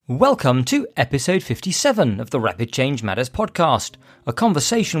Welcome to episode 57 of the Rapid Change Matters podcast, a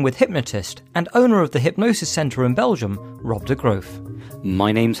conversation with hypnotist and owner of the Hypnosis Centre in Belgium, Rob de Groof.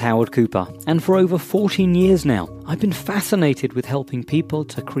 My name's Howard Cooper, and for over 14 years now, I've been fascinated with helping people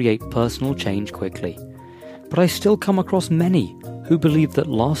to create personal change quickly. But I still come across many who believe that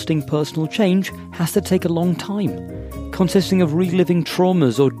lasting personal change has to take a long time, consisting of reliving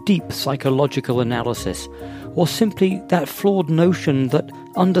traumas or deep psychological analysis, or simply that flawed notion that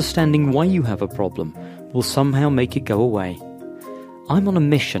understanding why you have a problem will somehow make it go away. I'm on a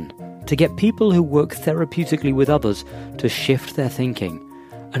mission to get people who work therapeutically with others to shift their thinking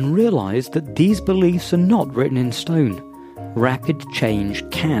and realize that these beliefs are not written in stone. Rapid change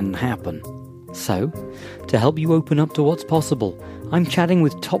can happen. So, to help you open up to what's possible, I'm chatting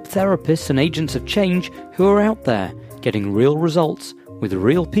with top therapists and agents of change who are out there getting real results with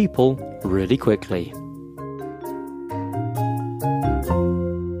real people really quickly.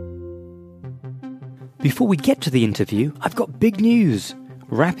 Before we get to the interview, I've got big news.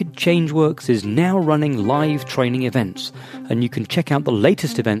 Rapid Changeworks is now running live training events, and you can check out the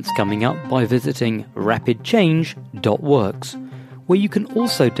latest events coming up by visiting rapidchange.works, where you can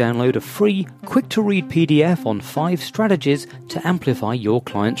also download a free, quick-to-read PDF on 5 strategies to amplify your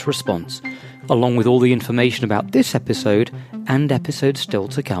client's response, along with all the information about this episode and episodes still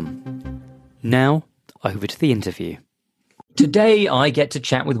to come. Now, over to the interview. Today, I get to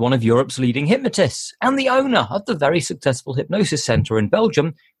chat with one of Europe's leading hypnotists and the owner of the very successful Hypnosis Centre in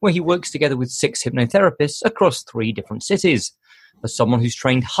Belgium, where he works together with 6 hypnotherapists across 3 different cities. As someone who's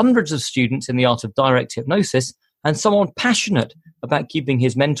trained hundreds of students in the art of direct hypnosis and someone passionate about keeping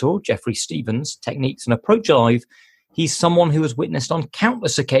his mentor, Jeffrey Stevens, techniques and approach alive, he's someone who has witnessed on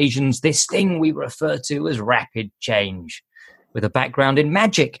countless occasions this thing we refer to as rapid change. With a background in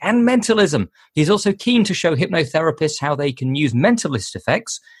magic and mentalism, he's also keen to show hypnotherapists how they can use mentalist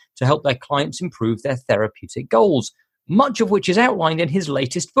effects to help their clients improve their therapeutic goals, much of which is outlined in his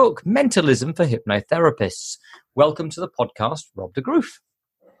latest book, Mentalism for Hypnotherapists. Welcome to the podcast, Rob de Groof.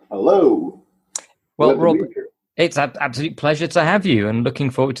 Hello. Well, Rob, it's an absolute pleasure to have you and looking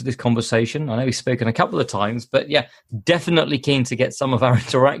forward to this conversation. I know we've spoken a couple of times, but yeah, definitely keen to get some of our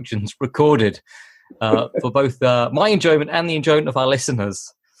interactions recorded. For both my enjoyment and the enjoyment of our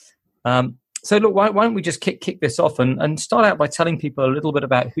listeners. So look, why don't we just kick this off and start out by telling people a little bit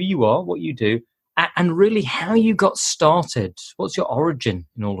about who you are, what you do, and really how you got started. What's your origin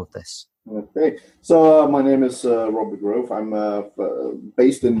in all of this? Okay, so my name is Rob de Groof. I'm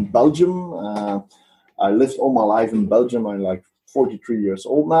based in Belgium. I lived all my life in Belgium. I'm like 43 years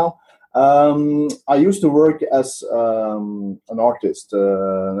old now. I used to work as an artist,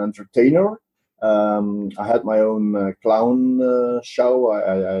 an entertainer. I had my own clown show.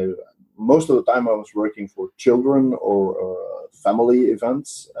 I most of the time I was working for children or family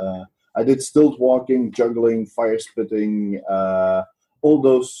events. I did stilt walking, juggling, fire spitting, all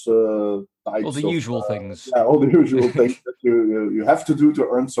those types. All the usual things. Yeah, all the usual things that you have to do to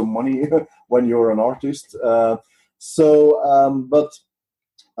earn some money when you're an artist. But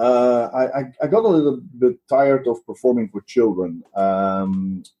I got a little bit tired of performing for children.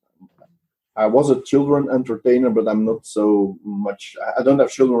 I was a children entertainer, but I'm not so much. I don't have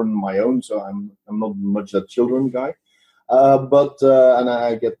children of my own, so I'm not much that children guy. And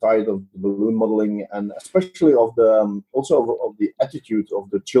I get tired of the balloon modeling, and especially of the of the attitude of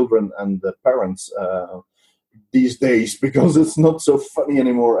the children and the parents these days, because it's not so funny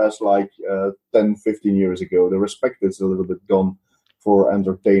anymore as like 10, 15 years ago. The respect is a little bit gone for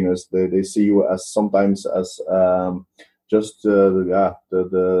entertainers. They see you as sometimes as just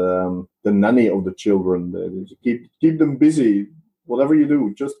the nanny of the children. Keep them busy. Whatever you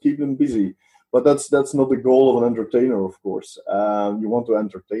do, just keep them busy. But that's not the goal of an entertainer, of course. You want to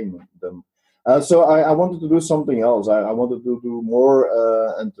entertain them. So I wanted to do something else. I wanted to do more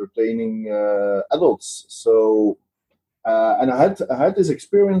entertaining adults. So and I had this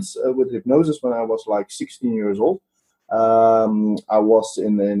experience with hypnosis when I was like 16 years old. I was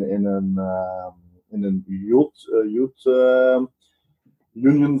in a youth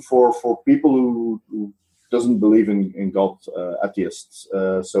union for people who doesn't believe in God, atheists.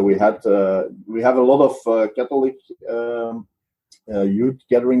 So we have a lot of Catholic youth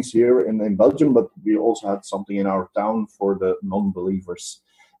gatherings here in Belgium, but we also had something in our town for the non-believers.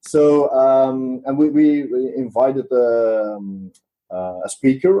 So and we invited a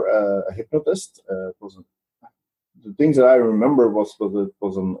speaker, a hypnotist. The things that I remember was that it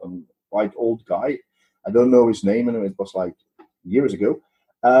was a quite old guy. I don't know his name, and it was like years ago.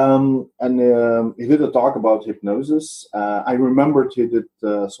 He did a talk about hypnosis. I remembered he did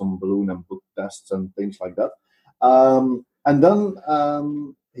some balloon and book tests and things like that. And then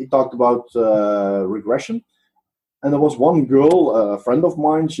he talked about regression. And there was one girl, a friend of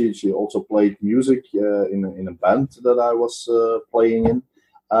mine. She also played music in a band that I was playing in.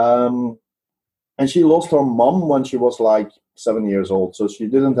 And she lost her mom when she was like 7 years old. So she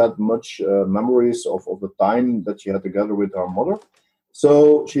didn't have much memories of the time that she had together with her mother.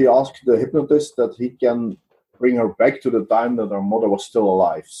 So she asked the hypnotist that he can bring her back to the time that her mother was still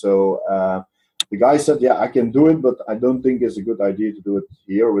alive. So the guy said, yeah, I can do it, but I don't think it's a good idea to do it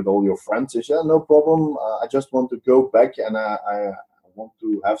here with all your friends. He said, yeah, no problem. I just want to go back and I want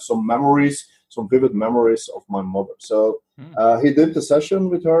to have some memories, some vivid memories of my mother. So he did the session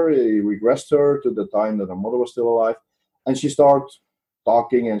with her. He regressed her to the time that her mother was still alive. And she started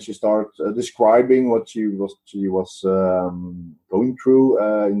talking and she started describing what she was going through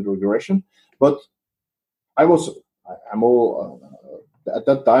in the regression. But I'm all at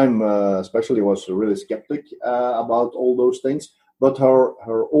that time, especially, was really skeptic about all those things. But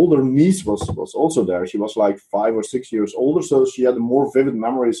her older niece was also there. She was like 5 or 6 years older, so she had more vivid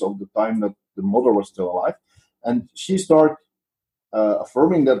memories of the time that the mother was still alive, and she started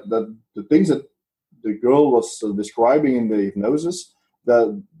affirming that the things that the girl was describing in the hypnosis,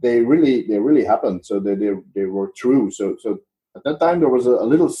 that they really happened. So they were true. So at that time there was a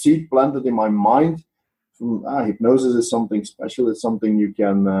little seed planted in my mind. Hypnosis is something special. It's something you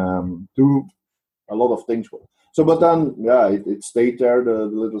can do a lot of things with. So, but then, yeah, it stayed there, the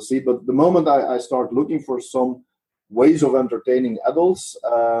little seed. But the moment I start looking for some ways of entertaining adults,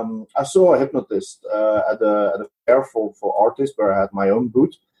 I saw a hypnotist at a fair for artists where I had my own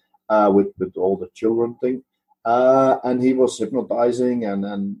booth with all the children thing. And he was hypnotizing.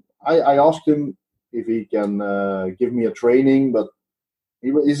 And I asked him if he can give me a training, but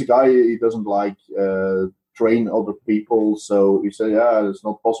he's a guy, he doesn't like train other people. So he said, yeah, it's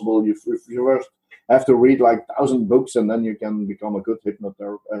not possible. You first have to read like 1,000 books and then you can become a good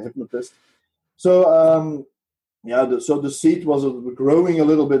hypnotist. So, so the seed was growing a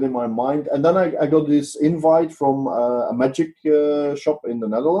little bit in my mind. And then I got this invite from a magic shop in the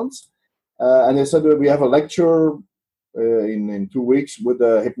Netherlands. And they said, we have a lecture in 2 weeks with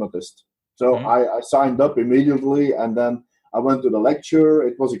a hypnotist. So I signed up immediately, and then I went to the lecture.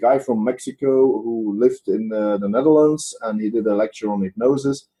 It was a guy from Mexico who lived in the Netherlands, and he did a lecture on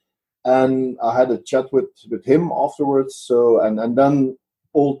hypnosis. And I had a chat with him afterwards. So and then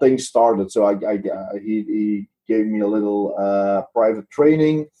all things started. So he gave me a little private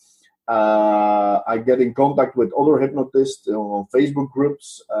training. I get in contact with other hypnotists on Facebook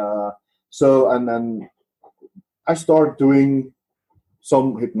groups. And then I start doing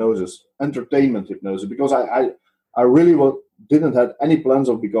some hypnosis, entertainment hypnosis, because I really didn't have any plans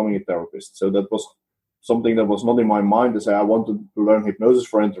of becoming a therapist. So that was something that was not in my mind to say I wanted to learn hypnosis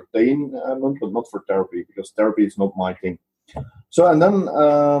for entertainment, but not for therapy, because therapy is not my thing. So, and then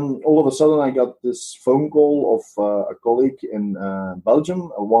all of a sudden I got this phone call of a colleague in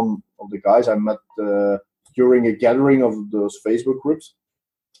Belgium, one of the guys I met during a gathering of those Facebook groups.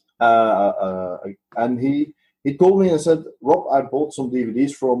 And he called me and said, Rob, I bought some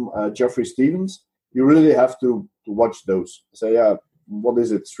DVDs from Jeffrey Stevens. You really have to watch those. I say, yeah, what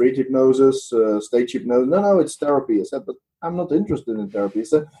is it? Street hypnosis, stage hypnosis? No, it's therapy. I said, but I'm not interested in therapy. He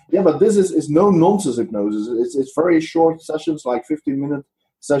said, yeah, but this is no-nonsense hypnosis. It's very short sessions, like 15-minute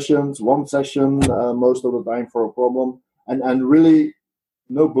sessions, one session most of the time for a problem. And really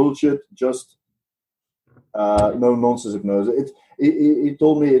no bullshit, just no-nonsense hypnosis. He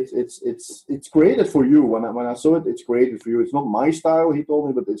told me it's created for you. When I saw it, it's created for you. It's not my style, he told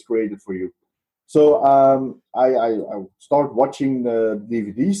me, but it's created for you. So I started watching the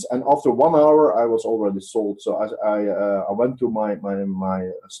DVDs, and after 1 hour, I was already sold. So I went to my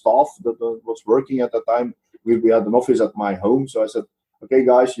staff that was working at the time. We had an office at my home, so I said, okay,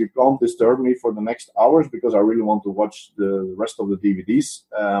 guys, you can't disturb me for the next hours because I really want to watch the rest of the DVDs.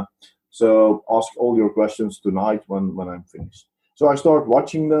 So ask all your questions tonight when I'm finished. So I start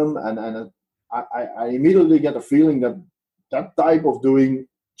watching them, and I immediately get a feeling that type of doing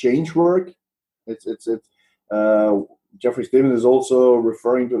change work. Jeffrey Stevens is also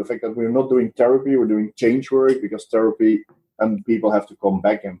referring to the fact that we're not doing therapy, we're doing change work, because therapy and people have to come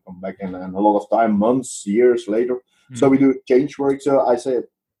back and a lot of time, months, years later. Mm-hmm. So we do change work. So I say,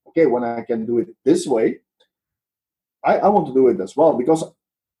 okay, when I can do it this way, I want to do it as well, because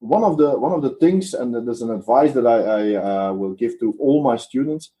one of the things, and there's an advice that I will give to all my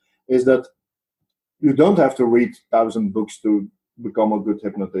students, is that you don't have to read 1,000 books to become a good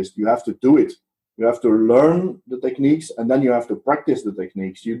hypnotist. You have to do it. You have to learn the techniques, and then you have to practice the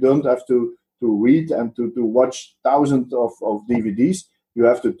techniques. You don't have to read and to watch thousands of DVDs. You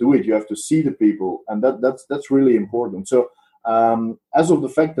have to do it. You have to see the people, and that's really important. So As of the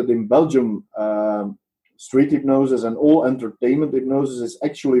fact that in Belgium, street hypnosis and all entertainment hypnosis is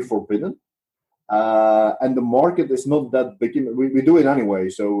actually forbidden. And the market is not that big. We do it anyway,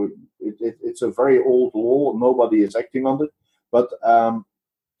 so it's a very old law. Nobody is acting on it, but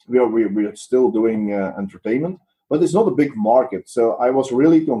we are still doing entertainment. But it's not a big market, so I was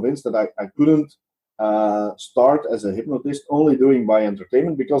really convinced that I couldn't start as a hypnotist only doing by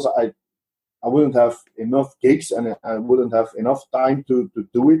entertainment, because I wouldn't have enough gigs and I wouldn't have enough time to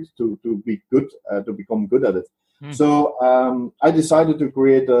do it to be good, to become good at it. So I decided to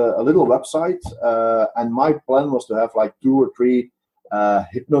create a little website, and my plan was to have like 2 or 3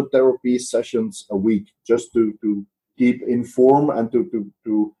 hypnotherapy sessions a week, just to keep informed and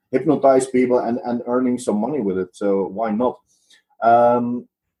to hypnotize people and earning some money with it. So why not?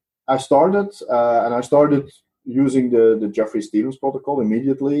 I started using the Jeffrey Stevens protocol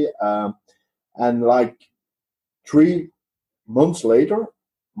immediately, and like 3 months later,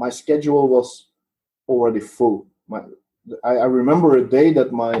 my schedule was already full. I remember a day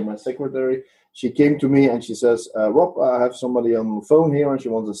that my secretary, she came to me and she says, Rob, I have somebody on the phone here and she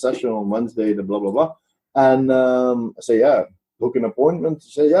wants a session on Wednesday, the blah, blah, blah. And I say, yeah, book an appointment.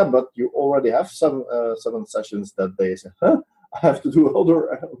 She said, yeah, but you already have 7 sessions that day. I said, huh? I have to do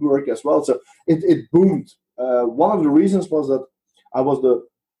other work as well. So it boomed. One of the reasons was that I was the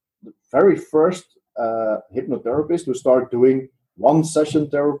very first hypnotherapist to start doing 1 session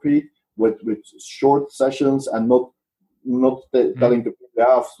therapy with short sessions, and not telling the people,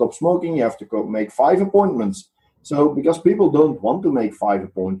 yeah, stop smoking, you have to go make 5 appointments. So because people don't want to make 5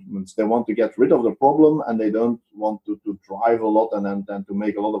 appointments, they want to get rid of the problem, and they don't want to drive a lot and then to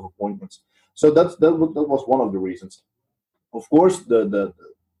make a lot of appointments. So that was one of the reasons. Of course, the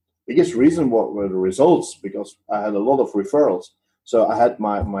biggest reason were the results, because I had a lot of referrals. So I had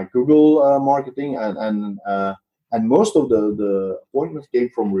my Google marketing, and most of the appointments came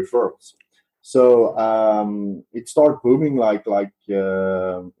from referrals. So it started booming like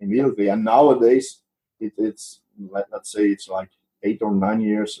immediately. And nowadays, it's let's say it's like 8 or 9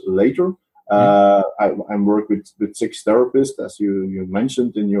 years later. I work with 6 therapists, as you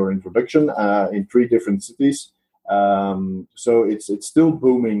mentioned in your introduction, in 3 different cities. So it's still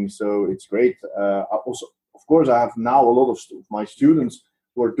booming. So it's great. Also, of course, I have now a lot of my students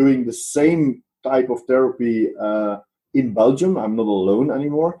who are doing the same type of therapy in Belgium. I'm not alone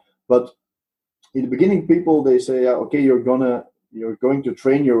anymore. But in the beginning, people, they say, okay, you're going to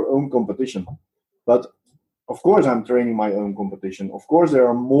train your own competition. But of course, I'm training my own competition. Of course, there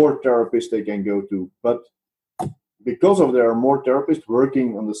are more therapists they can go to. But because there are more therapists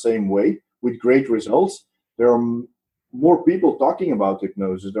working on the same way with great results, there are more people talking about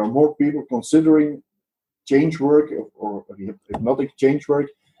hypnosis. There are more people considering change work or hypnotic change work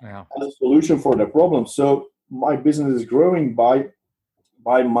as a solution for their problems. So my business is growing by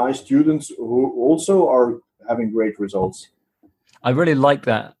my students who also are having great results. I really like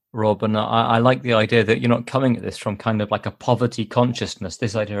that, Rob, and I like the idea that you're not coming at this from kind of like a poverty consciousness,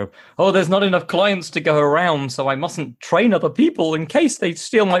 this idea of, oh, there's not enough clients to go around, so I mustn't train other people in case they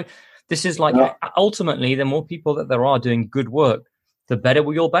steal my... This is like, ultimately, the more people that there are doing good work, the better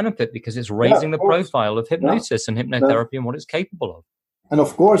we all benefit, because it's raising the profile of hypnosis and hypnotherapy and what it's capable of. And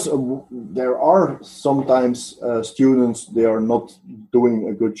of course, there are sometimes students, they are not doing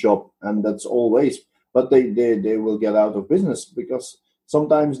a good job, and that's always, but they will get out of business, because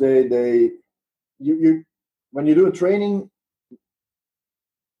sometimes when you do a training,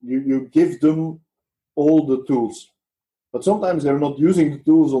 you give them all the tools, but sometimes they're not using the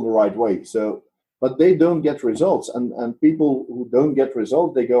tools on the right way. So, but they don't get results, and people who don't get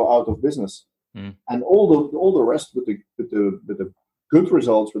results, they go out of business. And all the rest with the good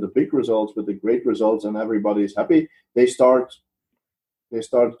results, with the big results, with the great results, and everybody's happy, they start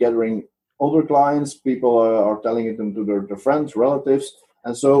gathering other clients. People are telling it to their friends, relatives,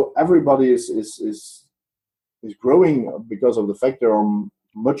 and so everybody is growing because of the fact there are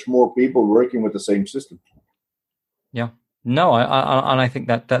much more people working with the same system. Yeah. No, I think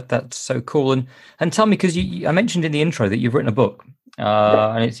that's so cool. And tell me, because I mentioned in the intro that you've written a book,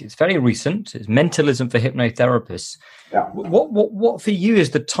 and it's very recent. It's Mentalism for Hypnotherapists. Yeah. What for you is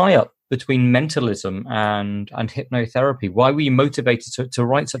the tie-up between mentalism and hypnotherapy? Why were you motivated to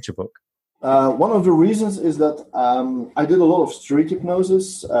write such a book? One of the reasons is that I did a lot of street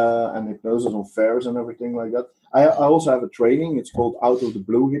hypnosis and hypnosis on fairs and everything like that. I also have a training. It's called Out of the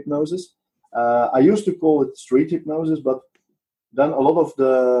Blue Hypnosis. I used to call it street hypnosis, but then a lot of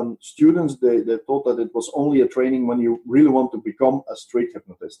the students, they thought that it was only a training when you really want to become a street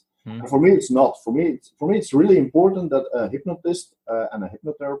hypnotist. And for me, it's not. For me, it's really important that a hypnotist and a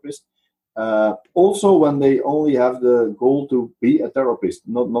hypnotherapist, Also, when they only have the goal to be a therapist,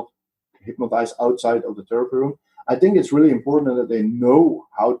 not hypnotize outside of the therapy room, I think it's really important that they know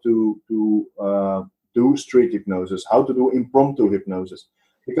how to do street hypnosis, how to do impromptu hypnosis,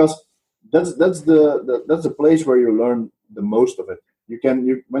 because that's the place where you learn the most of it.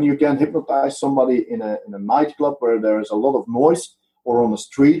 When you can hypnotize somebody in a nightclub where there is a lot of noise, or on the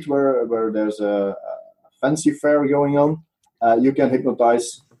street where there's a fancy fair going on, you can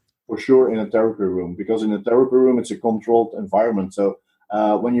hypnotize for sure in a therapy room, because in a therapy room it's a controlled environment. So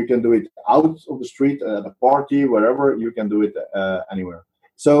when you can do it out of the street, at a party, wherever, you can do it anywhere.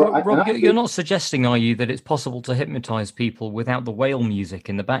 So, Rob, you're not suggesting, are you, that it's possible to hypnotize people without the whale music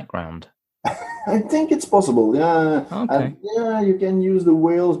in the background? I think it's possible, yeah. Okay. And, you can use the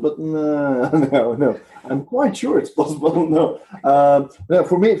whales, but no. I'm quite sure it's possible. No,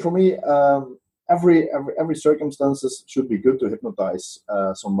 for me, every circumstances should be good to hypnotize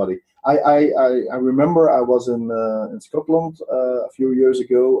somebody. I remember I was in Scotland a few years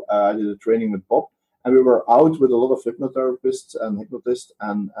ago. I did a training with Bob, and we were out with a lot of hypnotherapists and hypnotists,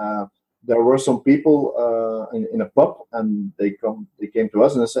 and there were some people in a pub, and they came to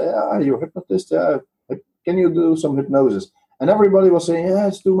us and they say, "You're a hypnotist? Yeah, can you do some hypnosis?" And everybody was saying, "Yeah,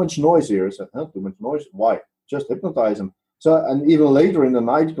 it's too much noise here." I said, "Too much noise? Why? Just hypnotize them." So, and even later in the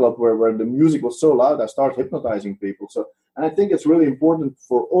nightclub where the music was so loud, I started hypnotizing people. So, and I think it's really important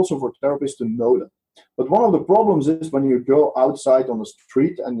for therapists to know that. But one of the problems is when you go outside on the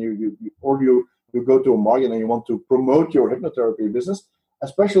street and you go to a market and you want to promote your hypnotherapy business,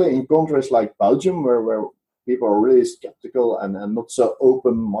 especially in countries like Belgium, where people are really skeptical and not so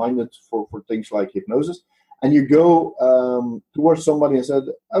open-minded for things like hypnosis. And you go towards somebody and said,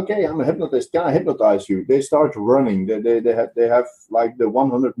 "Okay, I'm a hypnotist. Can I hypnotize you?" They start running. They have like the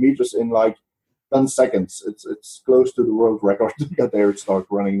 100 meters in like 10 seconds. It's close to the world record that they start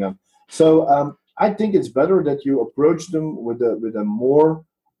running them. So I think it's better that you approach them with a more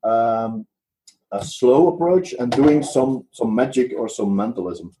a slow approach and doing some magic or some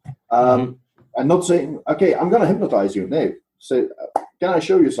mentalism. And not saying, "Okay, I'm going to hypnotize you." No, say, "Can I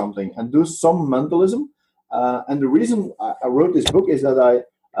show you something?" And do some mentalism. And the reason I wrote this book is that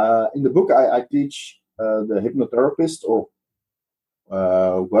in the book I teach the hypnotherapist, or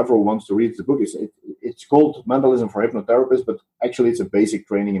whoever wants to read the book. It's called Mentalism for Hypnotherapists, but actually it's a basic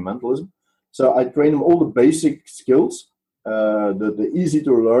training in mentalism. So I train them all the basic skills, the easy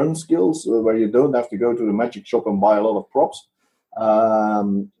to learn skills, where you don't have to go to the magic shop and buy a lot of props.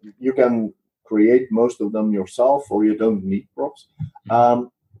 You can create most of them yourself, or you don't need props.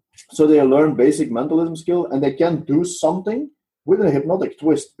 So they learn basic mentalism skill, and they can do something with a hypnotic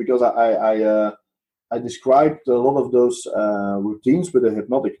twist, because I described a lot of those routines with a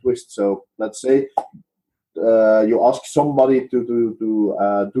hypnotic twist. So let's say you ask somebody to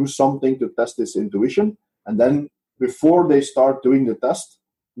do something to test this intuition, and then before they start doing the test,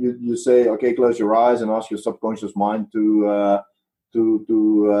 you say, "Okay, close your eyes and ask your subconscious mind to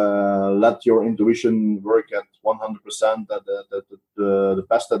let your intuition work at 100%, that the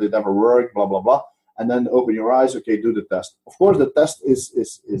best that it ever worked, blah blah blah," and then open your eyes. Okay, do the test. Of course, the test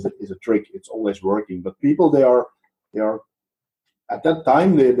is a trick. It's always working, but people they are at that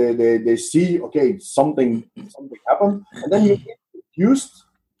time they see, okay, something happened, and then you used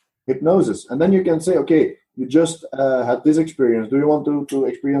hypnosis, and then you can say, "Okay, you just had this experience. Do you want to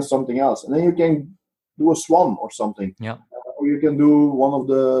experience something else?" And then you can do a swan or something. Yeah. Or you can do one of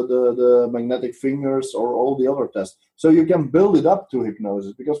the magnetic fingers, or all the other tests. So you can build it up to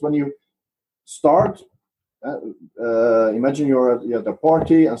hypnosis, because when you start, imagine you're at a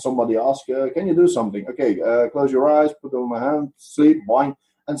party and somebody asks, "Can you do something?" "Okay, close your eyes, put them on my hand, sleep, wine."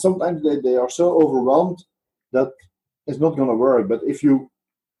 And sometimes they are so overwhelmed that it's not going to work. But if you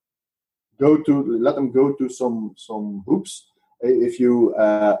let them go to some hoops, if you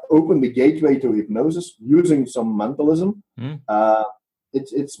open the gateway to hypnosis using some mentalism,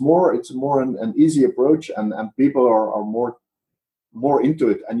 it's more an easy approach, and people are more into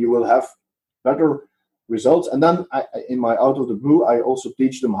it, and you will have better results. And then in my Out of the Blue, I also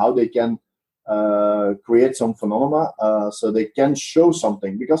teach them how they can create some phenomena, so they can show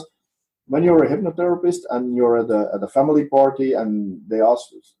something. Because when you're a hypnotherapist and you're at a family party, and they ask,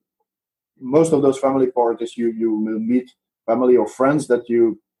 most of those family parties, you will meet family or friends that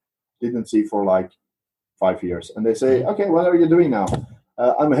you didn't see for like 5 years, and they say, "Okay, what are you doing now?"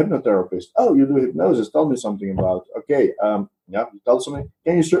 "I'm a hypnotherapist." "Oh, you do hypnosis? Tell me something about." "Okay, yeah, tell something.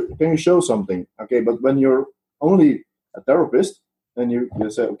 Can you show something?" "Okay, but when you're only a therapist, then you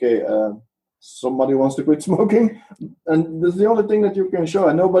say, "Okay, somebody wants to quit smoking," and that's the only thing that you can show,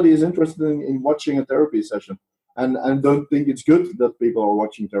 and nobody is interested in watching a therapy session. and don't think it's good that people are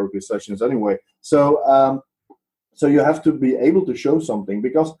watching therapy sessions anyway. So so you have to be able to show something,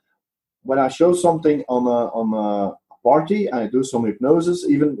 because when I show something on a party and I do some hypnosis,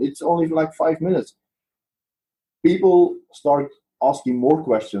 even it's only like 5 minutes, people start asking more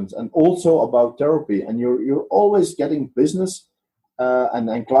questions, and also about therapy, and you're always getting business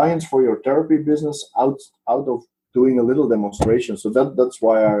and clients for your therapy business out of doing a little demonstration. So that's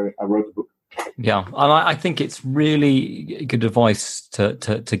why I wrote the book. Yeah, and I think it's really good advice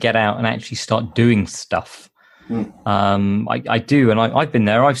to get out and actually start doing stuff. I do, and I've been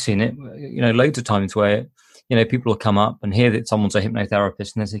there. I've seen it, loads of times where, people will come up and hear that someone's a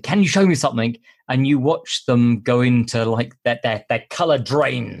hypnotherapist and they say, "Can you show me something?" And you watch them go into like their color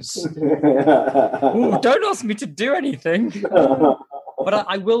drains. Ooh, don't ask me to do anything. But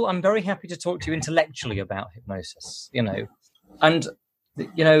I will. I'm very happy to talk to you intellectually about hypnosis. And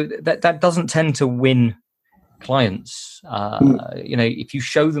that doesn't tend to win clients. If you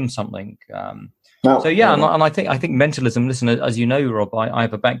show them something. So yeah, and I think mentalism. Listen, as you know, Rob, I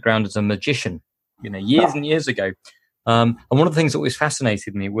have a background as a magician. Years and years ago, and one of the things that always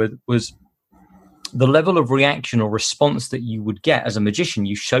fascinated me was the level of reaction or response that you would get as a magician.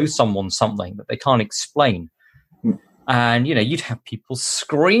 You show someone something that they can't explain, and you'd have people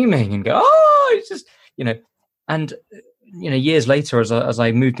screaming and go, "Oh, it's just," and years later, as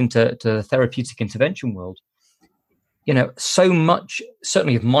I moved into the therapeutic intervention world, so much,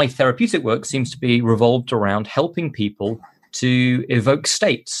 certainly of my therapeutic work, seems to be revolved around helping people to evoke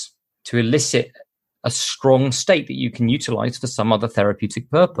states, to elicit a strong state that you can utilize for some other therapeutic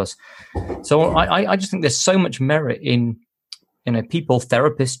purpose. So I just think there's so much merit in, people,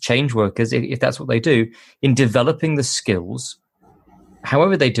 therapists, change workers, if that's what they do, in developing the skills,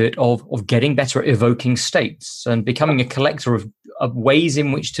 however they do it, of getting better at evoking states and becoming a collector of ways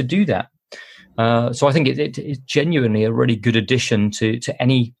in which to do that. So I think it is genuinely a really good addition to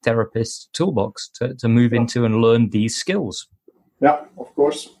any therapist's toolbox to move into and learn these skills. Yeah, of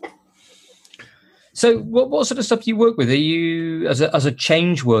course. So what sort of stuff do you work with? Are you, as a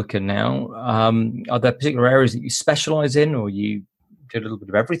change worker now, are there particular areas that you specialize in, or you do a little bit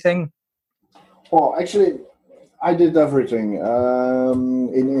of everything? Well, actually, I did everything.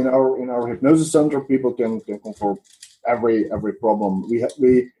 In our hypnosis center, people can come for every problem. We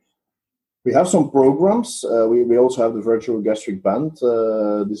have some programs. We also have the virtual gastric band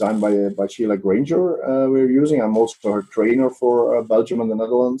designed by Sheila Granger. We're using. I'm also her trainer for Belgium and the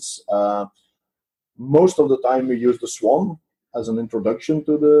Netherlands. Most of the time, we use the Swan as an introduction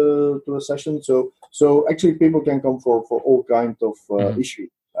to a session. So actually, people can come for all kinds of issues.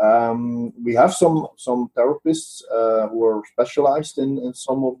 We have some therapists who are specialized in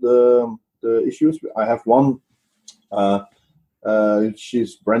some of the issues. I have one.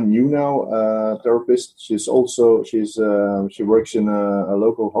 She's brand new now, therapist. She works in a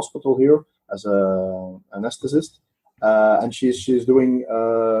local hospital here as a anesthetist, and she's doing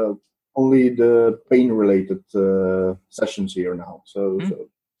only the pain related sessions here now. So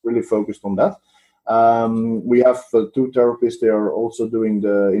really focused on that. We have two therapists. They are also doing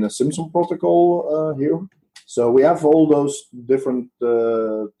the Ina Simpson protocol here. So we have all those different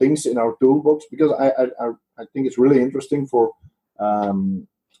things in our toolbox, because I think it's really interesting for.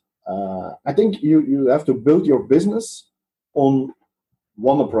 I think you have to build your business on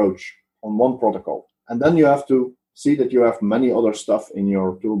one approach, on one protocol, and then you have to see that you have many other stuff in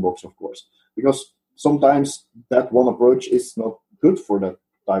your toolbox, of course, because sometimes that one approach is not good for that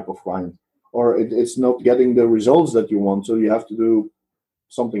type of client, or it's not getting the results that you want. So you have to do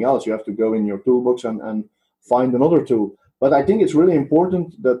something else. You have to go in your toolbox and find another tool. But I think it's really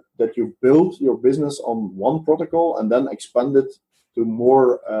important that you build your business on one protocol and then expand it to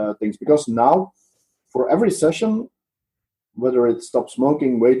more things. Because now, for every session, whether it's stop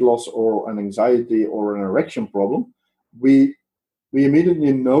smoking, weight loss, or an anxiety or an erection problem, we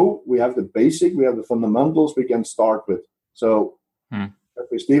immediately know we have the basic, we have the fundamentals we can start with. So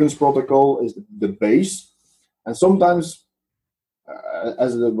Jeffrey Stevens protocol is the base. And sometimes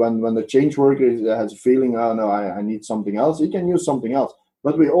when the change worker has a feeling, oh no, I need something else, he can use something else.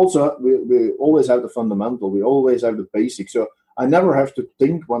 But we always have the fundamental, we always have the basic. So I never have to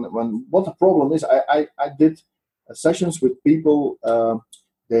think when what the problem is. I did sessions with people,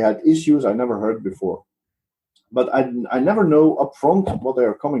 they had issues I never heard before, but I never know upfront what they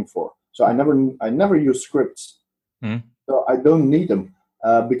are coming for. So I never use scripts. So I don't need them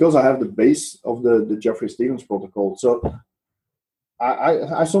because I have the base of the Jeffrey Stevens protocol. So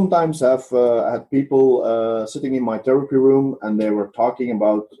I sometimes have had people sitting in my therapy room, and they were talking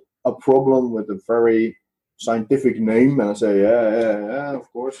about a problem with a very scientific name, and I say, yeah,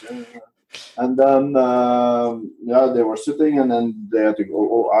 of course. Yeah. And then, they were sitting, and then they had to go.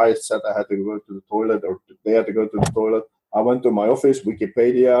 Or I said I had to go to the toilet, or they had to go to the toilet. I went to my office,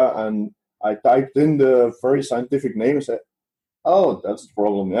 Wikipedia, and I typed in the very scientific name and said, "Oh, that's the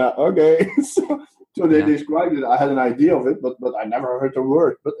problem." Yeah, okay. So they described it. I had an idea of it, but I never heard the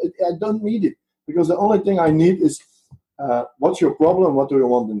word. But I don't need it, because the only thing I need is what's your problem? What do you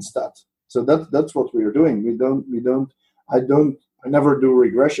want instead? So that's what we are doing. I never do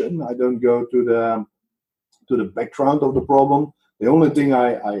regression. I don't go to the background of the problem. The only thing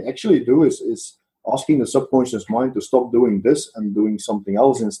I actually do is asking the subconscious mind to stop doing this and doing something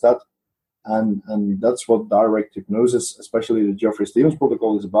else instead. And that's what direct hypnosis, especially the Jeffrey Stevens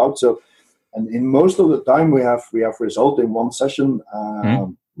protocol, is about. So, and in most of the time we have result in one session.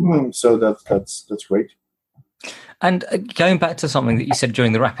 So that's great. And going back to something that you said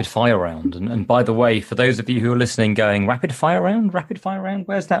during the rapid fire round, and by the way, for those of you who are listening going, rapid fire round,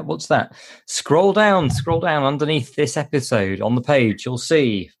 where's that? What's that? Scroll down underneath this episode on the page. You'll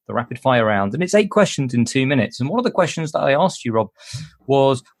see the rapid fire round. And it's 8 questions in 2 minutes. And one of the questions that I asked you, Rob,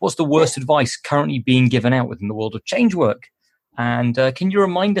 was what's the worst advice currently being given out within the world of change work? And can you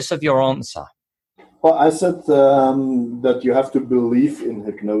remind us of your answer? Well, I said that you have to believe in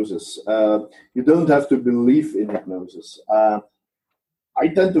hypnosis. You don't have to believe in hypnosis. I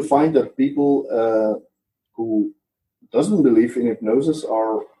tend to find that people who doesn't believe in hypnosis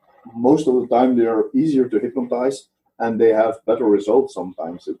are, most of the time, they are easier to hypnotize and they have better results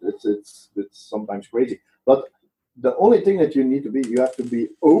sometimes. It's sometimes crazy. But the only thing that you have to be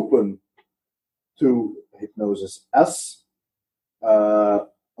open to hypnosis as a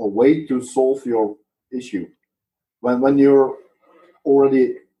way to solve your issue. When you're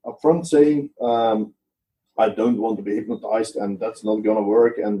already upfront saying, I don't want to be hypnotized and that's not going to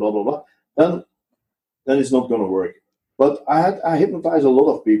work and blah, blah, blah, then it's not going to work. But I hypnotize a lot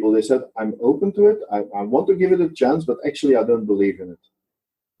of people. They said, I'm open to it. I want to give it a chance, but actually I don't believe in it.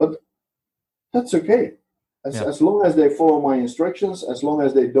 But that's okay. As long as they follow my instructions, as long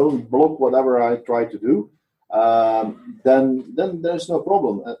as they don't block whatever I try to do, then there's no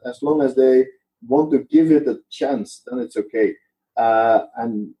problem. As long as they want to give it a chance, then it's okay.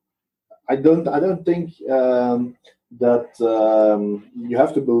 And I don't think that you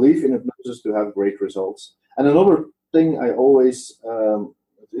have to believe in hypnosis to have great results. And another thing I always,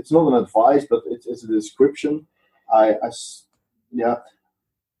 it's not an advice, but it's a description. I saw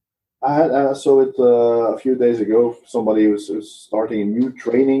it a few days ago. Somebody was starting a new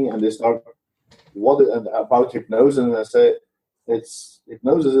training, and they start about hypnosis, and I say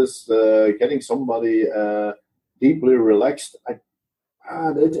hypnosis is getting somebody deeply relaxed.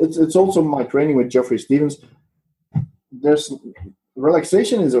 It's also my training with Jeffrey Stevens. There's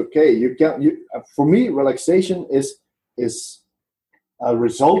relaxation is okay. For me, relaxation is a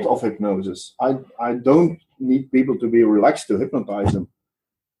result of hypnosis. I don't need people to be relaxed to hypnotize them.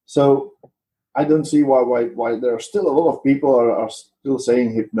 So I don't see why there are still a lot of people are still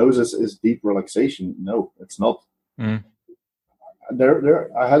saying hypnosis is deep relaxation. No, it's not. I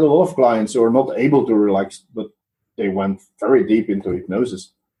had a lot of clients who are not able to relax, but they went very deep into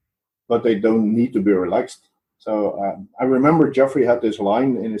hypnosis, but they don't need to be relaxed. So I remember Jeffrey had this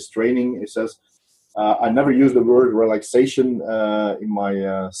line in his training. He says, I never use the word relaxation in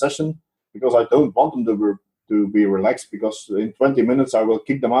my session because I don't want them to be relaxed, because in 20 minutes I will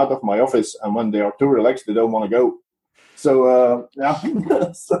kick them out of my office, and when they are too relaxed, they don't want to go. So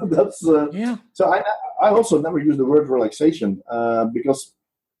so that's So I also never use the word relaxation because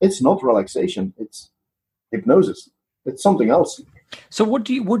it's not relaxation; it's hypnosis. It's something else. So what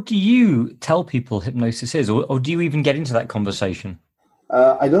do you tell people hypnosis is, or do you even get into that conversation?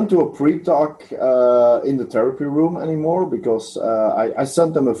 I don't do a pre-talk in the therapy room anymore, because I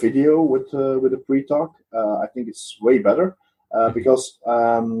sent them a video with a pre-talk. I think it's way better because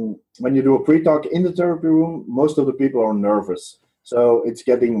when you do a pre-talk in the therapy room, most of the people are nervous. So it's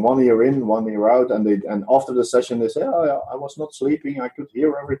getting 1 ear in, 1 ear out, and after the session they say, "Oh, yeah, I was not sleeping, I could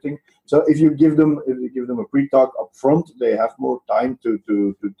hear everything." So if you give them a pre-talk up front, they have more time to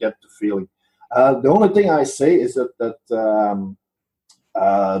get the feeling. The only thing I say is that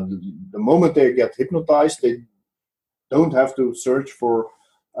the moment they get hypnotized, they don't have to search for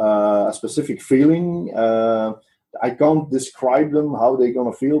a specific feeling. I can't describe them how they're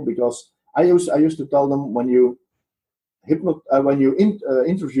gonna feel, because I used to tell them, when you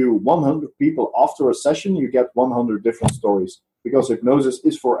interview 100 people after a session, you get 100 different stories, because hypnosis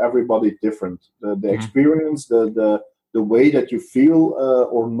is for everybody different. The experience, the way that you feel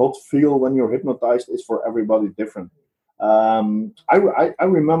or not feel when you're hypnotized is for everybody different. I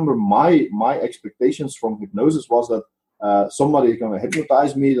remember my expectations from hypnosis was that somebody is going to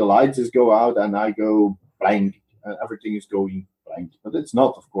hypnotize me, the lights just go out, and I go blank, and everything is going blank. But it's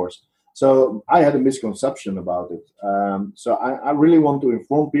not, of course. So I had a misconception about it. So I really want to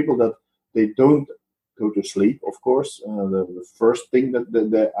inform people that they don't go to sleep, of course. The first thing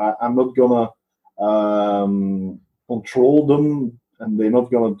that I'm not going to control them, and they're not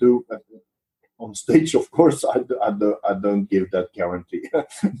going to do on stage, of course. I don't give that guarantee.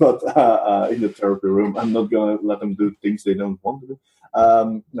 But in the therapy room, I'm not going to let them do things they don't want to do.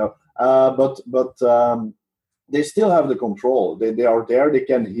 No, but they still have the control. They are there. They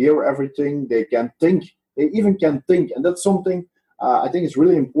can hear everything. They can think. They even can think, and that's something I think it's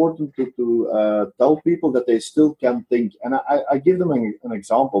really important to tell people that they still can think. And I give them an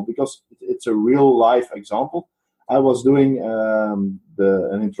example because it's a real life example. I was doing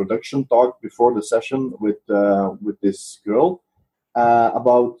an introduction talk before the session with this girl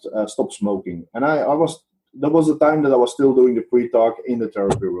about stop smoking, and that was the time that I was still doing the pre-talk in the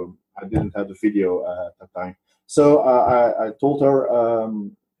therapy room. I didn't have the video at that time. So I told her,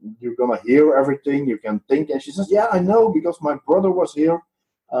 you're going to hear everything, you can think. And she says, yeah, I know, because my brother was here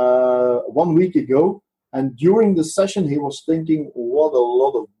 1 week ago. And during the session, he was thinking, what a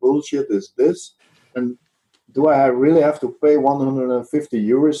lot of bullshit is this? And do I really have to pay 150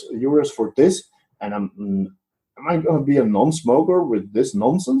 euros for this? And am I going to be a non-smoker with this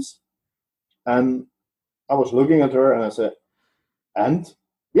nonsense? And I was looking at her and I said, and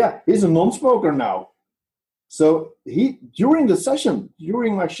yeah, he's a non-smoker now. So during the session,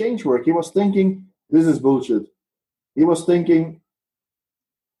 during my exchange work, he was thinking, this is bullshit. He was thinking,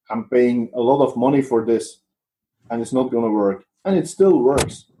 I'm paying a lot of money for this, and it's not going to work. And it still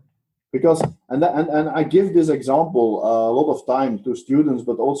works. Because, and I give this example a lot of time to students,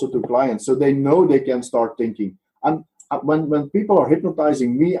 but also to clients, so they know they can start thinking. And when people are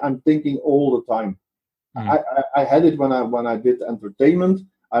hypnotizing me, I'm thinking all the time. I had it when I did entertainment.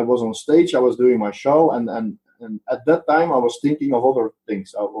 I was on stage, I was doing my show, and at that time I was thinking of other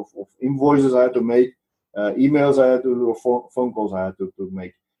things, of invoices I had to make, emails I had to do, or phone calls I had to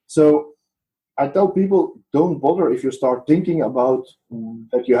make. So I tell people, don't bother if you start thinking about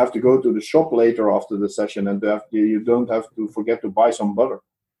that you have to go to the shop later after the session and you don't have to forget to buy some butter.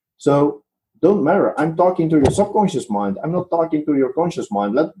 So don't matter. I'm talking to your subconscious mind. I'm not talking to your conscious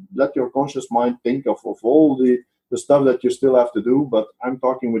mind. Let your conscious mind think of all the stuff that you still have to do, but I'm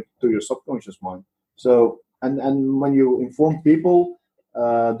talking to your subconscious mind. So, and when you inform people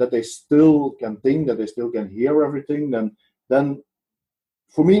that they still can think, that they still can hear everything, then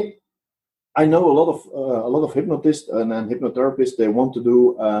for me, I know a lot of hypnotists and hypnotherapists. They want to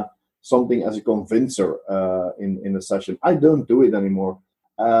do something as a convincer in a session. I don't do it anymore,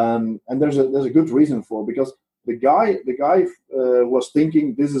 and there's a good reason for it, because the guy was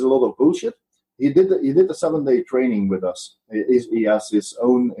thinking this is a lot of bullshit. He did a 7-day training with us. He has his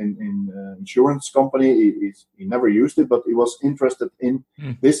own insurance company. He never used it, but he was interested in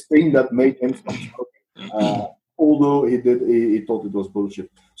this thing that made him stop smoking. Although he thought it was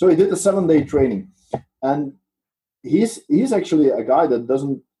bullshit. So he did a 7-day training, and he's actually a guy that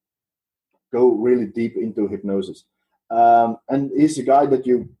doesn't go really deep into hypnosis, and he's a guy that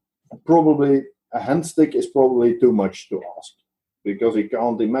you probably, a hand stick is probably too much to ask, because he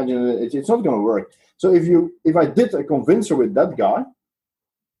can't imagine it. It's not going to work. So if I did a convincer with that guy,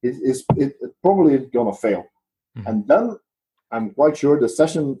 it's probably going to fail, and then I'm quite sure the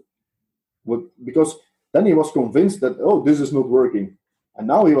session would, because then he was convinced that, oh, this is not working. And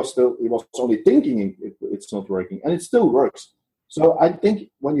now he was only thinking it's not working, and it still works. So I think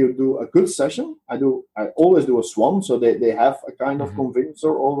when you do a good session, I always do a swan, so they have a kind of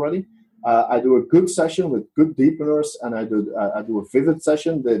convincer already. I do a good session with good deepeners, and I do a vivid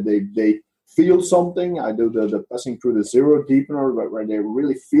session. They feel something. I do the passing through the zero deepener where they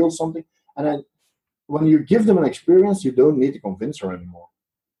really feel something. And when you give them an experience, you don't need a convincer anymore.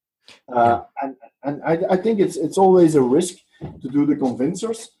 And I think it's always a risk to do the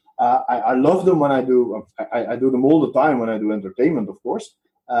convincers. I love them when I do. I do them all the time when I do entertainment, of course.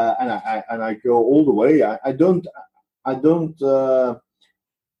 And I go all the way. I don't.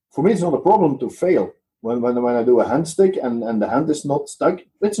 For me, it's not a problem to fail. When I do a hand stick and the hand is not stuck,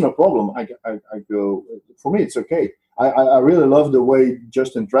 it's no problem. I go. For me, it's okay. I really love the way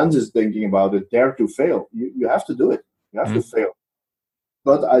Justin Trans is thinking about it. Dare to fail. You have to do it. You have to fail.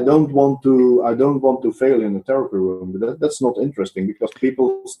 But I don't want to fail in the therapy room. That's not interesting, because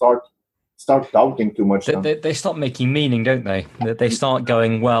people start doubting too much. They start making meaning, don't they? They start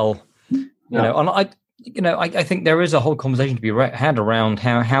going, well, you know. And I think there is a whole conversation to be had around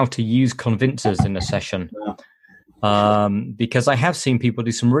how to use convincers in a session, because I have seen people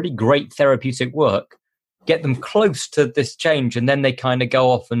do some really great therapeutic work, get them close to this change, and then they kind of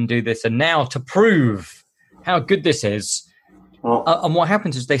go off and do this. And now to prove how good this is, and what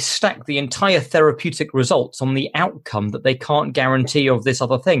happens is they stack the entire therapeutic results on the outcome that they can't guarantee of this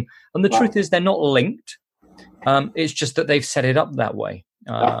other thing. And the truth is they're not linked. It's just that they've set it up that way.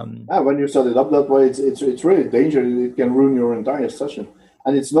 When you set it up that way, it's really dangerous. It can ruin your entire session.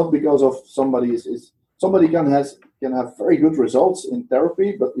 And it's not because of somebody can have very good results in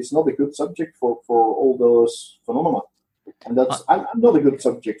therapy, but it's not a good subject for all those phenomena. And I'm not a good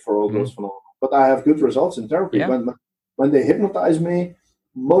subject for all those phenomena, but I have good results in therapy. Yeah. When they hypnotize me,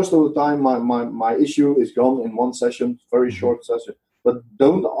 most of the time my issue is gone in one session, very short session. But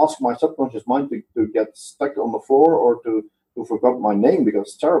don't ask my subconscious mind to get stuck on the floor or to forget my name, because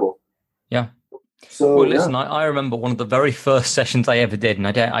it's terrible. Yeah. So, well, listen, I remember one of the very first sessions I ever did, and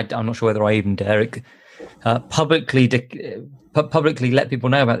I'm not sure whether I even dare publicly let people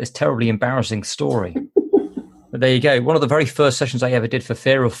know about this terribly embarrassing story. But there you go. One of the very first sessions I ever did for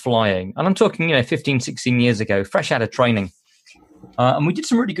fear of flying. And I'm talking, 15, 16 years ago, fresh out of training. And we did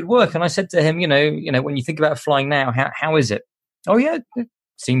some really good work. And I said to him, when you think about flying now, how is it? Oh, yeah, it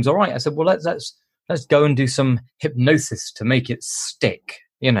seems all right. I said, well, let's go and do some hypnosis to make it stick,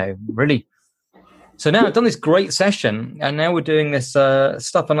 really. So now I've done this great session, and now we're doing this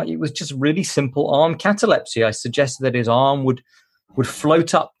stuff. And it was just really simple arm catalepsy. I suggested that his arm would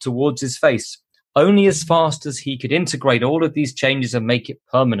float up towards his face, only as fast as he could integrate all of these changes and make it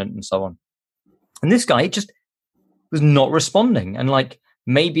permanent and so on. And this guy just was not responding. And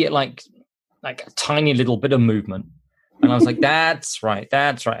maybe at like a tiny little bit of movement. And I was like, that's right.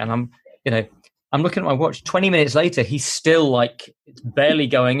 And I'm looking at my watch. 20 minutes later, he's still it's barely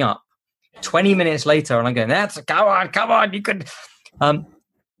going up. 20 minutes later, and I'm going, come on, you could.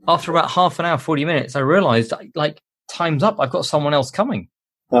 After about half an hour, 40 minutes, I realized time's up. I've got someone else coming.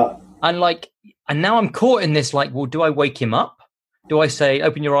 And now I'm caught in this, well, do I wake him up? Do I say,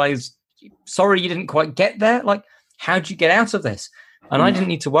 open your eyes? Sorry, you didn't quite get there. How'd you get out of this? And I didn't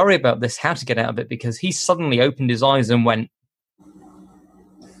need to worry about this, how to get out of it, because he suddenly opened his eyes and went,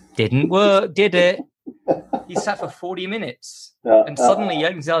 didn't work, did it? He sat for 40 minutes and suddenly he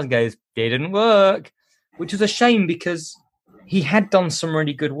opens his eyes and goes, didn't work, which was a shame because he had done some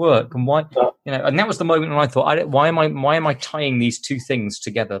really good work. And and that was the moment when I thought, why am I tying these two things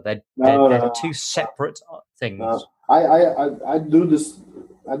together? They're two separate things. I do this.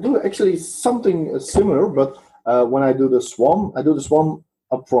 I do actually something similar, but when I do the swan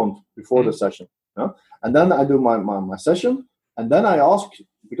up front before the session, and then I do my session, and then I ask,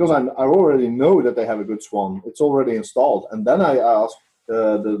 because I already know that they have a good swan, it's already installed, and then I ask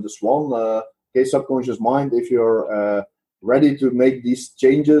the swan, okay, subconscious mind, if you're ready to make these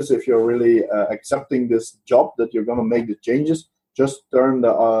changes, if you're really accepting this job that you're going to make the changes, just turn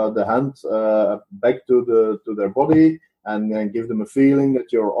the hand back to their body and give them a feeling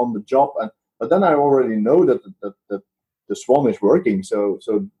that you're on the job. But then I already know that the swan is working, so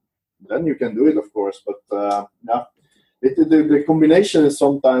then you can do it, of course. But the combination is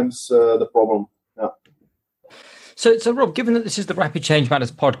sometimes the problem. Yeah. So Rob, given that this is the Rapid Change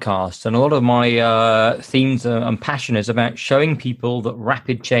Matters podcast, and a lot of my themes and passion is about showing people that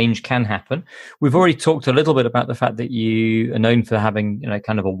rapid change can happen, we've already talked a little bit about the fact that you are known for having,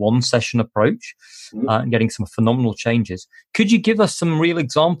 kind of a one-session approach and getting some phenomenal changes. Could you give us some real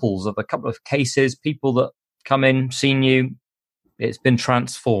examples of a couple of cases, people that come in, seen you, it's been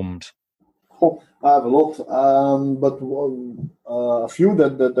transformed? Oh, I have a lot, but a few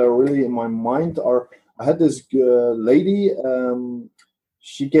that are really in my mind are. I had this lady,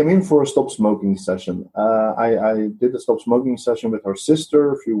 she came in for a stop smoking session. I did a stop smoking session with her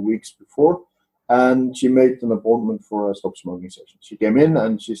sister a few weeks before, and she made an appointment for a stop smoking session. She came in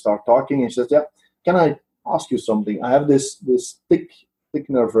and she started talking, and she said, yeah, can I ask you something? I have this tic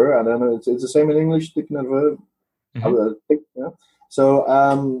nerveux. I don't know, it's the same in English, tic nerveux. Mm-hmm. So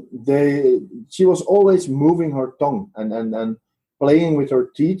she was always moving her tongue and playing with her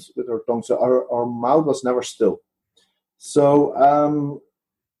teeth, with her tongue. So her mouth was never still. So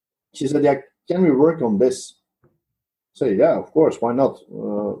she said, yeah, can we work on this? I said, yeah, of course, why not?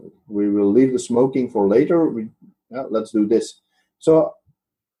 We will leave the smoking for later. Let's do this. So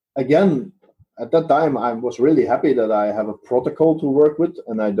again, at that time, I was really happy that I have a protocol to work with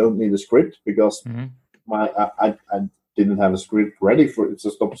and I don't need a script, because I didn't have a script ready for it's a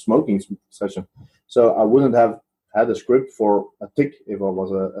stop smoking session. So I wouldn't have had a script for a tic if I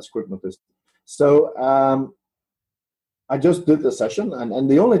was a script hypnotist. So I just did the session, and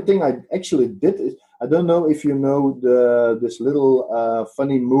the only thing I actually did is, I don't know if you know this little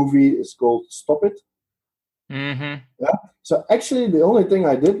funny movie is called Stop It. Mm-hmm. Yeah. So actually, the only thing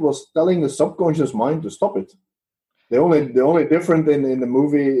I did was telling the subconscious mind to stop it. The only different in the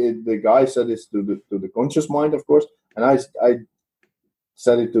movie, the guy said it's to the conscious mind, of course, and I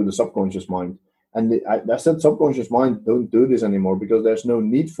said it to the subconscious mind. And I said, subconscious mind, don't do this anymore because there's no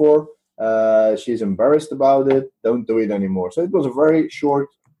need for. She's embarrassed about it. Don't do it anymore. So it was a very short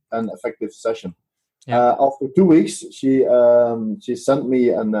and effective session. Yeah. After 2 weeks, she sent me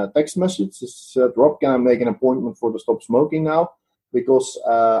a text message. She said, "Rob, can I make an appointment for the stop smoking now? Because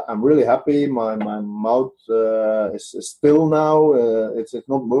I'm really happy. My mouth is still now. It's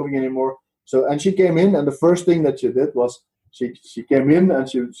not moving anymore." So, and she came in, and the first thing that she did was she came in and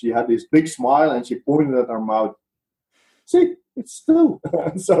she had this big smile and she pointed at her mouth. See, it's still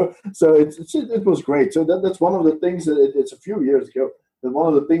so it was great. So that's one of the things that it's a few years ago. That one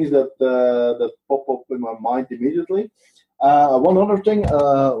of the things that pop up in my mind immediately. One other thing,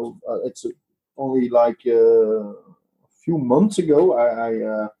 it's only like a few months ago.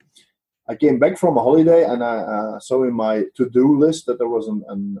 I came back from a holiday and I saw in my to-do list that there was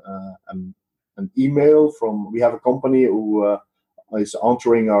an email from. We have a company who is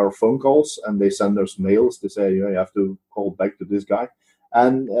answering our phone calls, and they send us mails. They say, you have to call back to this guy.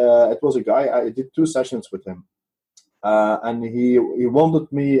 And it was a guy, I did 2 sessions with him. And he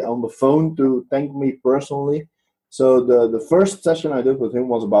wanted me on the phone to thank me personally. So the first session I did with him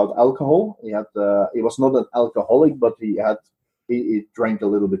was about alcohol. He was not an alcoholic, but he drank a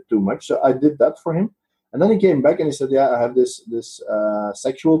little bit too much. So I did that for him. And then he came back and he said, I have this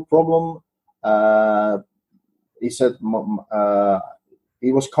sexual problem. He said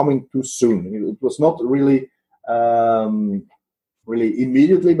he was coming too soon. It was not really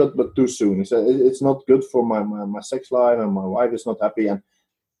immediately, but too soon. He said it's not good for my sex life, and my wife is not happy. And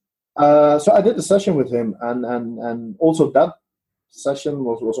so I did a session with him, and also that session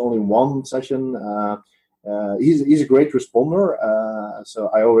was only one session. He's a great responder. So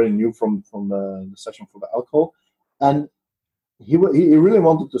I already knew from the session for the alcohol, and he really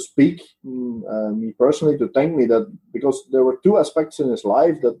wanted to speak me personally to thank me, that because there were 2 aspects in his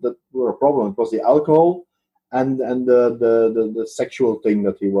life that were a problem. It was the alcohol and the sexual thing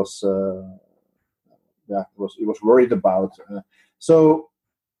that he was worried about. So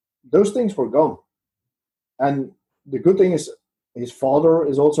those things were gone. And the good thing is his father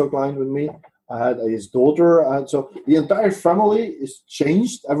is also a client with me. I had his daughter, and so the entire family is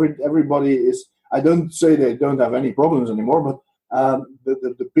changed. Everybody is. I don't say they don't have any problems anymore, but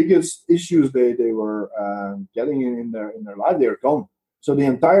the biggest issues they were getting in their life, they're gone. So the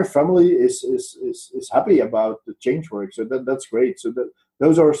entire family is happy about the change work. So that's great. So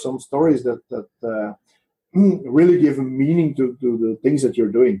those are some stories that really give a meaning to the things that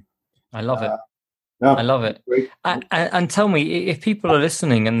you're doing. I love it. Yeah, I love it. Great. And tell me, if people are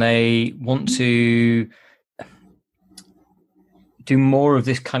listening and they want to do more of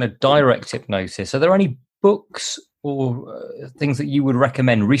this kind of direct hypnosis, are there any books or things that you would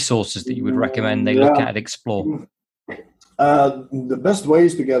recommend, resources that you would recommend they look at and explore? The best way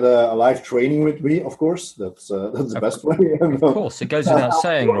is to get a live training with me, of course. That's the best way. Of course, it goes without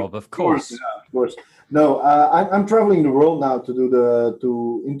saying, Rob. Of course. Yeah, of course. No, I'm traveling the world now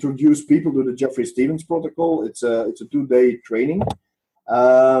to introduce people to the Jeffrey Stevens protocol. It's a 2-day training.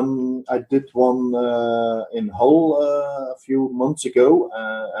 I did one in Hull a few months ago,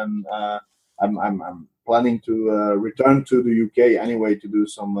 and I'm planning to return to the UK anyway to do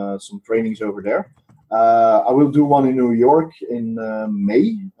some trainings over there. I will do one in New York in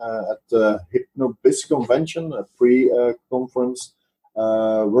May at the HypnoBiz convention, a pre-conference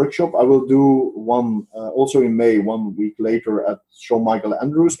workshop. I will do one also in May, 1 week later, at Sean Michael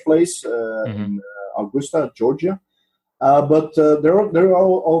Andrews' place in Augusta, Georgia. But there are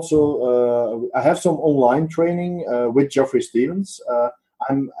also I have some online training with Jeffrey Stevens.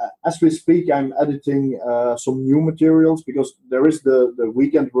 As we speak, I'm editing some new materials because there is the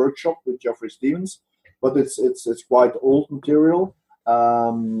weekend workshop with Jeffrey Stevens, but it's quite old material.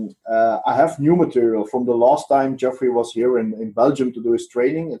 I have new material from the last time Jeffrey was here in Belgium to do his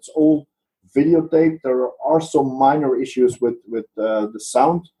training. It's all videotaped. There are some minor issues with the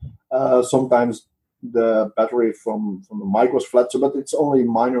sound. Sometimes the battery from the mic was flat, but it's only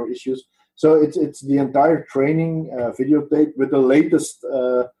minor issues. So it's the entire training videotape with the latest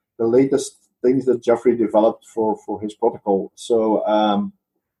things that Jeffrey developed for his protocol. So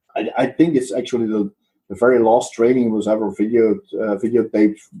I think it's actually the very last training was ever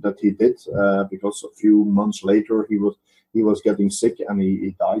videotaped that he did because a few months later he was getting sick and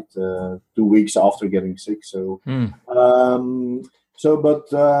he died 2 weeks after getting sick. So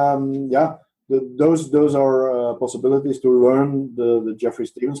those are possibilities to learn the Jeffrey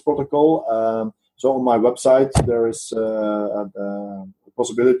Stevens protocol. So on my website, there is a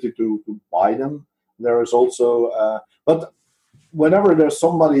possibility to buy them. There is also, but whenever there's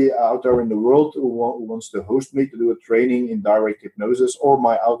somebody out there in the world who wants to host me to do a training in direct hypnosis, or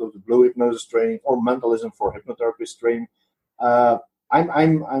my out of the blue hypnosis training, or mentalism for hypnotherapist training,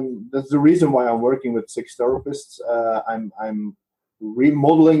 that's the reason why I'm working with 6 therapists. I'm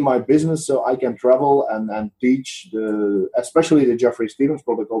remodeling my business so I can travel and teach especially the Jeffrey Stevens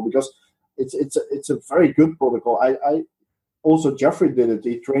protocol, because it's a very good protocol. I also, Jeffrey did it.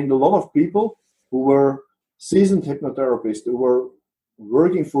 He trained a lot of people who were seasoned hypnotherapists who were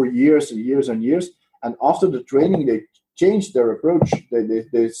working for years and years and years. And after the training, they changed their approach.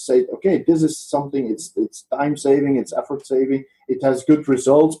 They said, okay, this is something, it's time saving, it's effort saving, it has good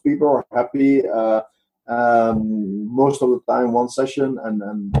results, people are happy most of the time, one session.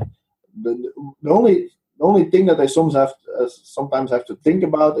 And the only thing that they sometimes have to think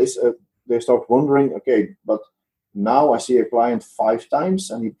about is they start wondering, okay, but now I see a client 5 times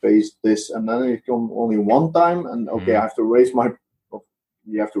and he pays this, and then he comes only 1 time, and okay, I have to raise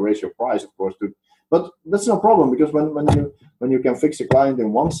you have to raise your price, of course, too. But that's no problem, because when you can fix a client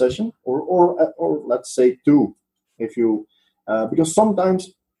in 1 session, or let's say 2, if you because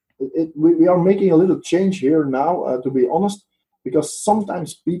sometimes we are making a little change here now, to be honest, because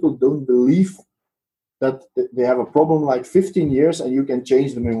sometimes people don't believe that they have a problem like 15 years and you can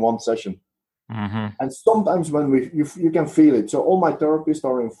change them in 1 session. Mm-hmm. And sometimes when you can feel it. So all my therapists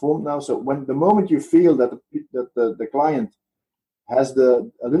are informed now. So the moment you feel that the client has a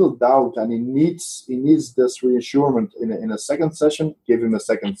little doubt and he needs this reassurance in a second session, give him a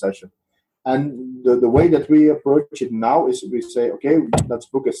second session. And the way that we approach it now is we say, okay, let's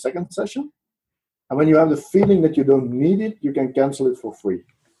book a second session. And when you have the feeling that you don't need it, you can cancel it for free.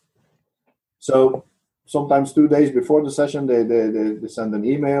 So sometimes 2 days before the session, they send an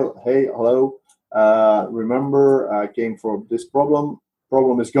email. Hey, hello. Remember, I came for this problem.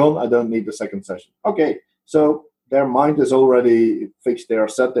 Problem is gone. I don't need the second session. Okay. So their mind is already fixed. They are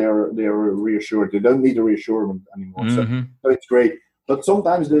set. They are reassured. They don't need a reassurance anymore. Mm-hmm. So it's great. But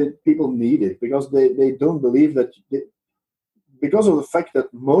sometimes the people need it because they don't believe that. Because of the fact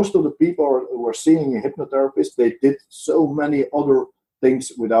that most of the people who are seeing a hypnotherapist, they did so many other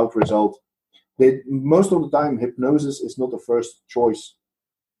things without result. Most of the time, hypnosis is not the first choice.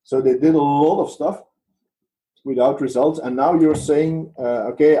 So they did a lot of stuff without results. And now you're saying,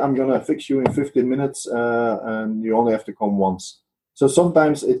 okay, I'm going to fix you in 15 minutes and you only have to come once. So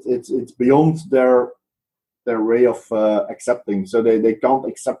sometimes it's beyond their way of accepting. So they can't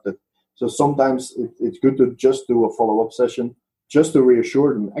accept it. So sometimes it's good to just do a follow-up session, just to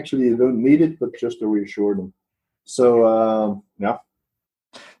reassure them. Actually, you don't need it, but just to reassure them. So, yeah.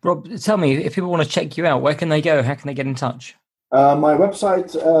 Rob, tell me, if people want to check you out, where can they go? How can they get in touch? My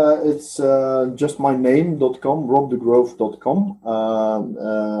website, it's just my name.com, robdegrove.com.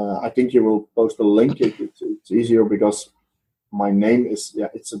 I think you will post a link. It's easier because my name it's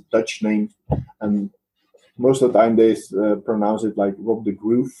a Dutch name. And most of the time they pronounce it like Rob de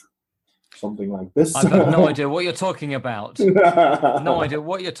Groove, something like this. I've got no idea what you're talking about. No idea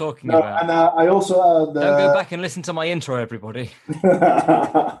what you're talking about. And I also... Don't go back and listen to my intro, everybody.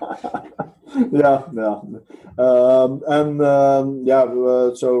 Yeah.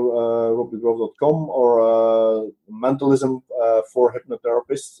 So robdegrove.com or mentalism for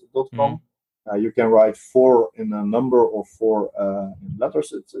hypnotherapists.com. You can write 4 in a number or 4 in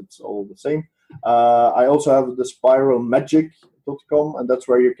letters. It's all the same. I also have the spiralmagic.com, and that's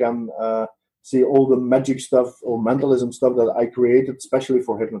where you can see all the magic stuff or mentalism stuff that I created especially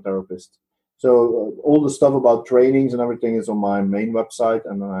for hypnotherapists. So all the stuff about trainings and everything is on my main website,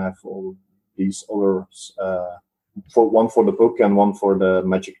 and then I have all these others, one for the book and one for the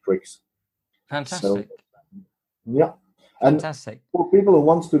magic tricks. Fantastic. So, yeah. And fantastic. For people who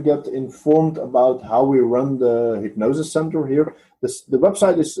want to get informed about how we run the hypnosis center here, the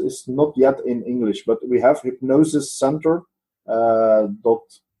website is not yet in English, but we have hypnosiscenter.com.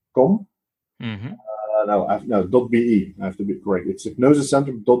 .be. I have to be correct. It's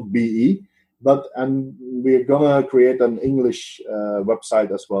hypnosiscenter.be. And we're gonna create an English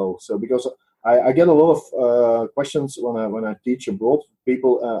website as well. So because I get a lot of questions when I teach abroad,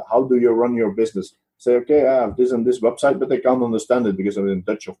 people, how do you run your business? Say, okay, I have this and this website, but they can't understand it because it's in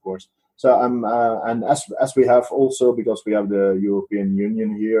Dutch, of course. So and as we have also, because we have the European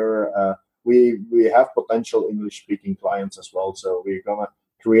Union here, we have potential English-speaking clients as well. So we're gonna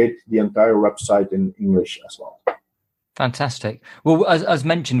create the entire website in English as well. Fantastic. Well, as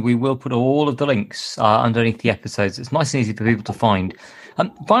mentioned, we will put all of the links underneath the episodes. It's nice and easy for people to find.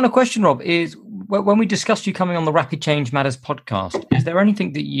 Final question, Rob, is when we discussed you coming on the Rapid Change Matters podcast, is there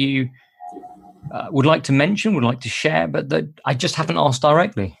anything that you would like to mention, would like to share, but that I just haven't asked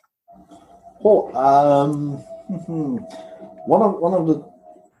directly? One of the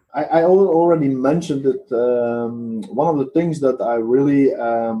I already mentioned it. One of the things that I really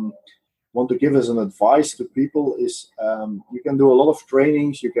want to give as an advice to people is you can do a lot of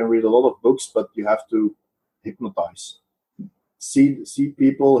trainings, you can read a lot of books, but you have to hypnotize. See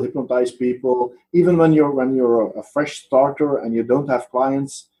people, hypnotize people. Even when you're a fresh starter and you don't have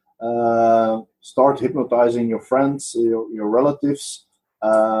clients, start hypnotizing your friends, your relatives,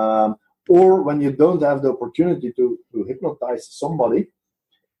 or when you don't have the opportunity to hypnotize somebody,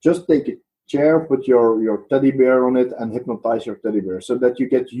 just take a chair, put your teddy bear on it, and hypnotize your teddy bear, so that you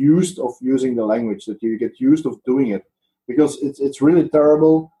get used of using the language, that you get used of doing it, because it's really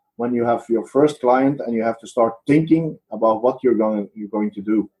terrible when you have your first client and you have to start thinking about what you're going to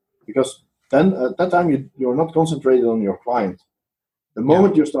do, because then at that time you're not concentrated on your client. The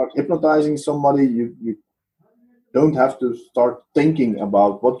moment you start hypnotizing somebody, you don't have to start thinking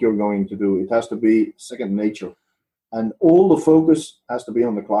about what you're going to do. It has to be second nature, and all the focus has to be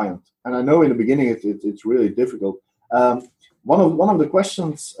on the client. And I know in the beginning it's really difficult. One of the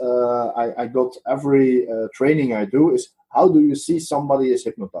questions I got every training I do is, how do you see somebody is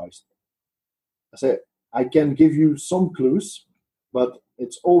hypnotized? I say, I can give you some clues, but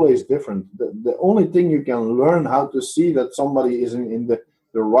it's always different. The only thing you can learn how to see that somebody is in the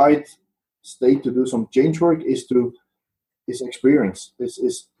right state to do some change work is experience.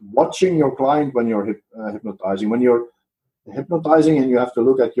 Is watching your client when you're hypnotizing. When you're hypnotizing and you have to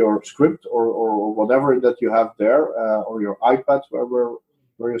look at your script or whatever that you have there, or your iPad,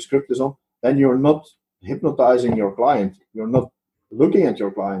 where your script is on, then you're not hypnotizing your client. You're not looking at your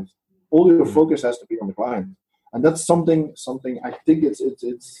client. All your focus has to be on the client, and that's something I think it's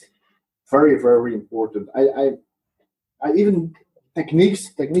very, very important. I even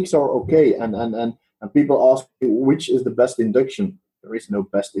techniques are okay, and people ask me, which is the best induction. There is no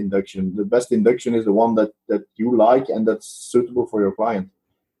best induction. The best induction is the one that you like and that's suitable for your client.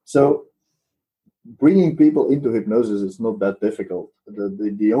 So bringing people into hypnosis is not that difficult.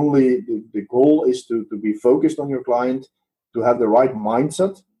 The goal is to be focused on your client, to have the right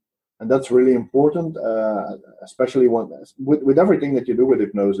mindset, and that's really important, especially with everything that you do with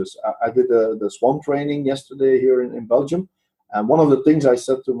hypnosis. I did the SWAN training yesterday here in Belgium, and one of the things I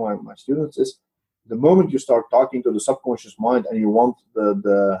said to my students is, the moment you start talking to the subconscious mind and you want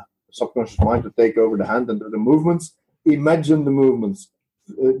the subconscious mind to take over the hand and do the movements, imagine the movements.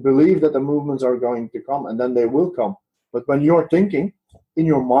 Believe that the movements are going to come, and then they will come. But when you're thinking in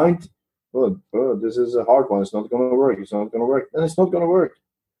your mind, oh, this is a hard one, it's not going to work, then it's not going to work.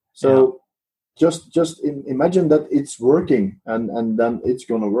 So just imagine that it's working, and then it's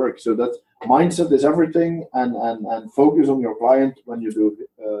going to work. So that mindset is everything, and focus on your client when you do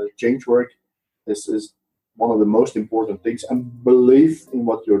change work. This is one of the most important things, and believe in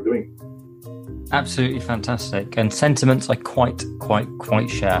what you're doing. Absolutely fantastic, and sentiments I quite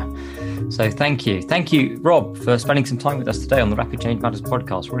share. So thank you, Rob, for spending some time with us today on the Rapid Change Matters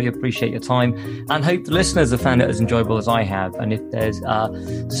podcast. Really appreciate your time, and hope the listeners have found it as enjoyable as I have. And if there's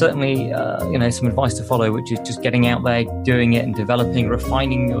certainly some advice to follow, which is just getting out there, doing it, and developing,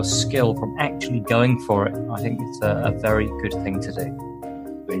 refining your skill from actually going for it, I think it's a very good thing to do.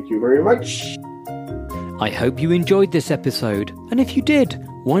 Thank you very much. I hope you enjoyed this episode, and if you did,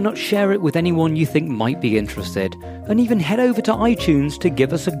 why not share it with anyone you think might be interested, and even head over to iTunes to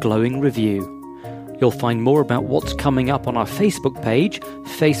give us a glowing review. You'll find more about what's coming up on our Facebook page,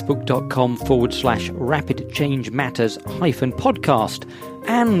 facebook.com/Rapid Change Matters -podcast,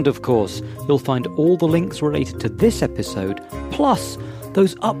 and of course, you'll find all the links related to this episode, plus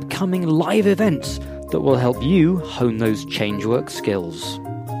those upcoming live events that will help you hone those change work skills.